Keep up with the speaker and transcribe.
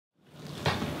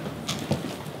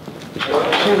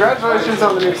congratulations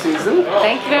on the new season.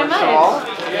 Thank you very much.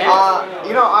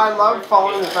 You know, I love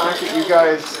following the fact that you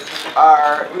guys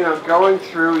are, you know, going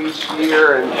through each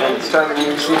year and starting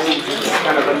new seasons. It's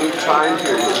kind of a new time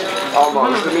period,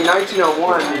 almost. I mean,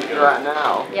 1901 you're at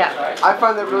now. Yeah. I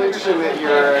find that really interesting that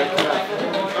you're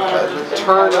kind of the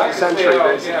turn of the century,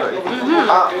 basically.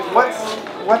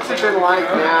 What's it been like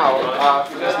now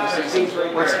for this new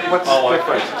season? What's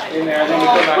different?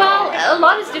 Well, a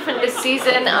lot is different this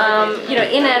season, you know,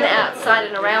 in and outside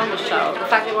and around the show. The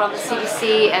fact that we're on the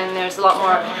CBC and there's a lot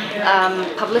more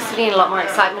publicity and a lot more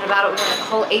excitement about it. We have a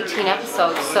whole 18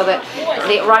 episodes so that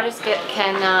the writers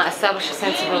can establish a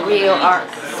sense of a real arc.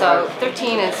 So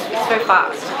 13 is very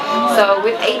fast. So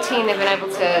with 18 they've been able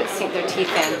to sink their teeth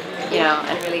in, you know,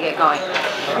 and really get going.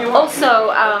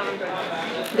 Also,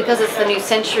 because it's the new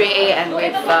century and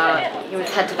we've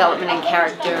had development in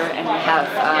character and we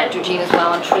have Georgina's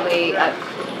well and truly,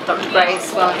 Dr.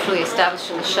 Grace well and truly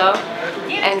established in the show,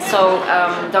 and so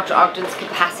Dr. Ogden's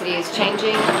capacity is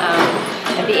changing.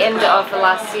 At the end of the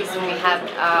last season we had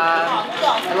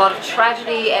a lot of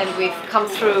tragedy and we've come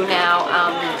through now,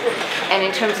 and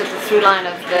in terms of the through line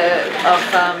of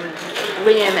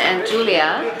William and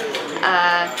Julia,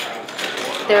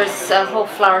 there's a whole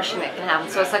flourishing that can happen,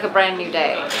 so it's like a brand new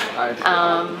day.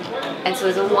 And so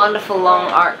there's a wonderful long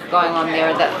arc going on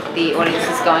there that the audience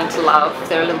is going to love.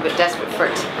 They're a little bit desperate for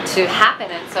it to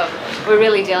happen, and so we're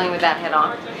really dealing with that head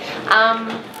on.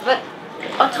 But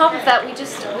on top of that,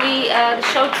 the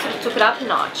show sort of took it up a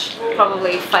notch,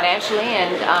 probably financially,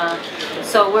 and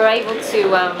so we're able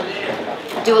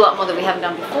to do a lot more that we haven't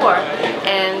done before,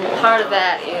 and part of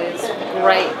that is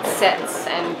great sets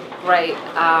and great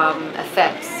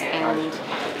effects, and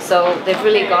so they've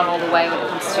really gone all the way when it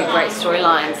comes to great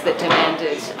storylines that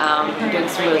demanded doing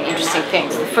some really interesting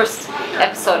things. The first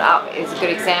episode up is a good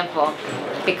example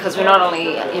because we're not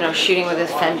only, you know, shooting with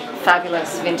this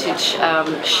fabulous vintage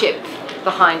ship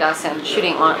behind us and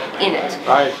shooting in it.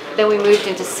 Right. Then we moved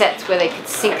into sets where they could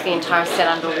sink the entire set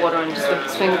underwater and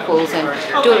swimming pools and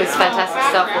do all this fantastic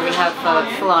stuff where we have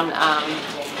full-on,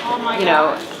 you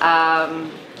know,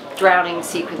 drowning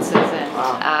sequences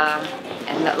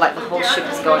and like the whole ship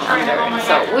is going under.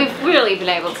 So we've really been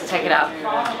able to take it up.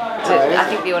 I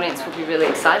think the audience will be really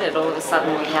excited. All of a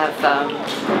sudden we have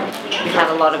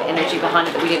a lot of energy behind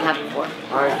it that we didn't have before.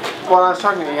 Right. Well, I was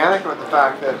talking to Yannick about the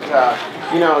fact that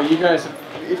you know, you guys,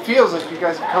 it feels like you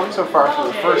guys have come so far from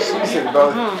the first season,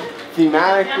 both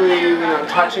thematically, you know,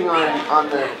 touching on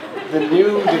the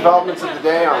new developments of the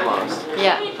day almost.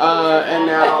 Yeah. And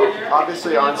now,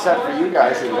 obviously, on set for you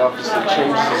guys, it obviously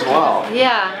changes as well.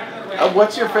 Yeah.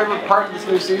 What's your favorite part of this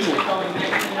new season?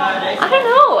 I don't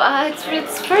know.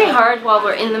 It's very hard while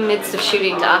we're in the midst of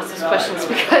shooting to ask those questions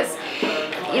because,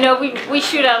 you know, we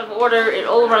shoot out of order. It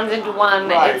all runs into one.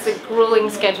 Right. It's a grueling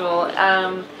schedule.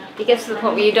 It gets to the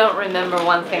point where you don't remember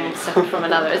one thing separate from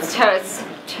another. It's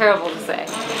terrible to say.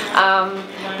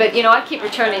 But you know, I keep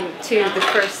returning to the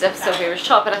first episode we were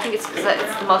shot, but I think it's because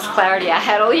it's the most clarity I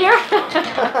had all year.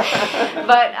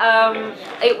 But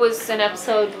it was an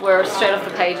episode where straight off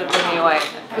the page it blew me away.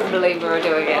 I couldn't believe we were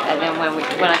doing it, and then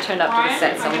when I turned up to the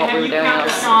sets and what we were doing, I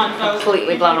was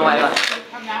completely blown away by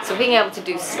it. So being able to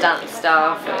do stunt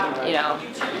stuff and, you know,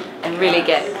 and really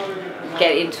get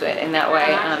into it in that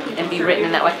way, and be written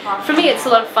in that way. For me it's a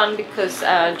lot of fun because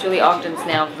Julie Ogden's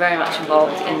now very much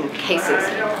involved in cases.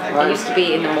 I used to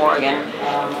be in the morgue and,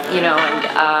 you know,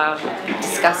 and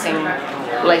discussing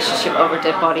relationship over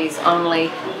dead bodies only,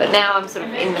 but now I'm sort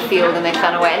of in the field and they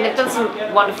found a way, and they've done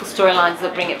some wonderful storylines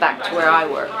that bring it back to where I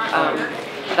work.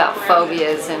 About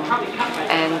phobias and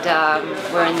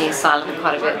we're in the asylum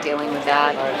quite a bit dealing with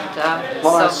that. And,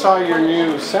 well, I saw your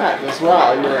new set as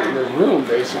well, your room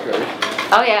basically.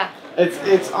 Oh yeah.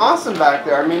 It's awesome back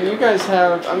there. I mean, you guys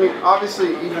have, I mean,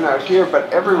 obviously even out here,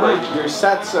 but everywhere your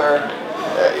sets are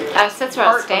our sets are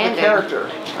outstanding. Part of the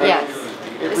character. Yes.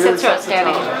 The sets are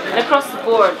outstanding. And across the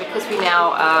board, because we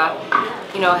now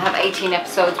you know, have 18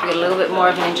 episodes, we get a little bit more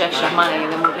of an injection of money,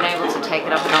 and then we've been able to take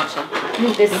it up a notch.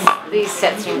 These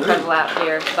sets are incredible out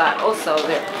here, but also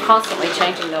they're constantly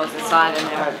changing those inside and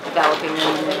they're developing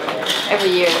them. Every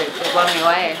year they're blowing me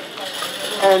away.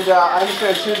 And I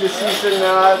understand too this season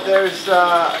there's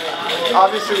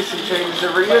obviously some changes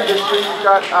every year. This year you've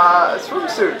got a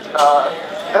swimsuit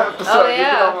episode, you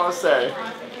could almost say.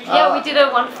 Yeah, we did a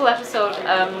wonderful episode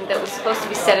that was supposed to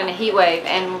be set in a heat wave,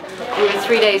 and we were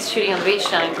 3 days shooting on the beach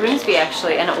down in Grimsby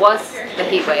actually, and it was the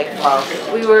heat wave. Wow.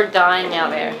 We were dying out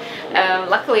there.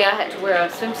 Luckily I had to wear a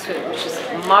swimsuit which is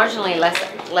marginally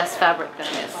less fabric than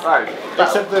this. Right,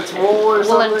 except that it's wool or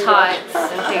something. Woolen tights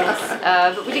and things.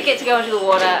 But we did get to go into the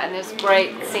water, and there's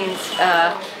great scenes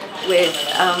with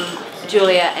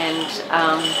Julia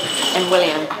and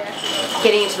William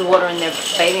getting into the water in their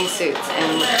bathing suits,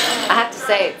 and I have to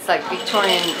say it's like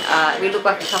Victorian. We look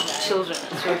like a couple of children.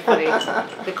 It's really funny.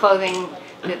 The clothing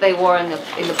that they wore in the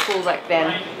pool back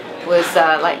then was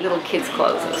like little kids'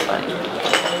 clothes. It was funny.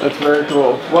 That's very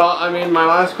cool. Well, I mean, my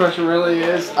last question really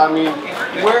is, I mean,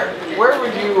 where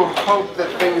would you hope that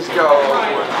things go?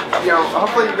 You know,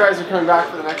 hopefully you guys are coming back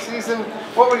for the next season.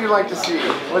 What would you like to see?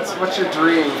 What's your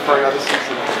dream for another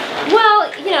season?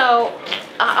 Well, you know,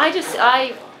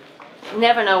 I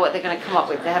never know what they're going to come up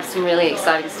with. They have some really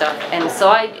exciting stuff, and so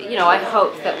I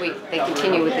hope that they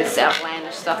continue with this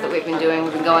outlandish stuff that we've been doing.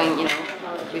 We've been going, you know,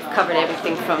 we've covered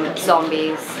everything from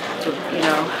zombies to, you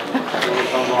know,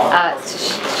 to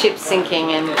ships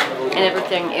sinking and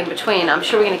everything in between. I'm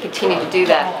sure we're going to continue to do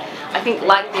that. I think,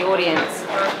 like the audience,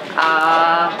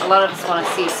 a lot of us want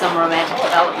to see some romantic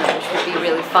development, which would be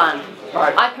really fun.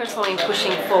 Right. I personally am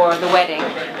pushing for the wedding,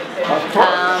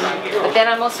 but then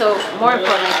I'm also, more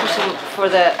importantly, pushing for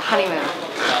the honeymoon.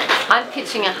 I'm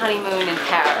pitching a honeymoon in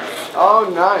Paris. Oh,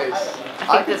 nice.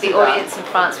 I think that the audience in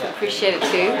France would appreciate it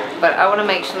too, but I want to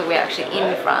make sure that we're actually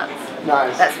in France.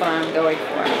 Nice. That's what I'm going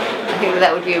for. I think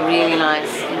that would be a really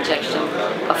nice injection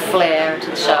of flair to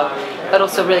the show, but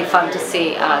also really fun to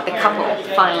see the couple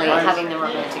finally having the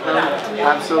romantic moment.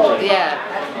 Absolutely. Yeah.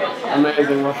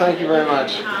 Amazing. Well, thank you very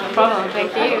much. No problem.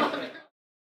 Thank you.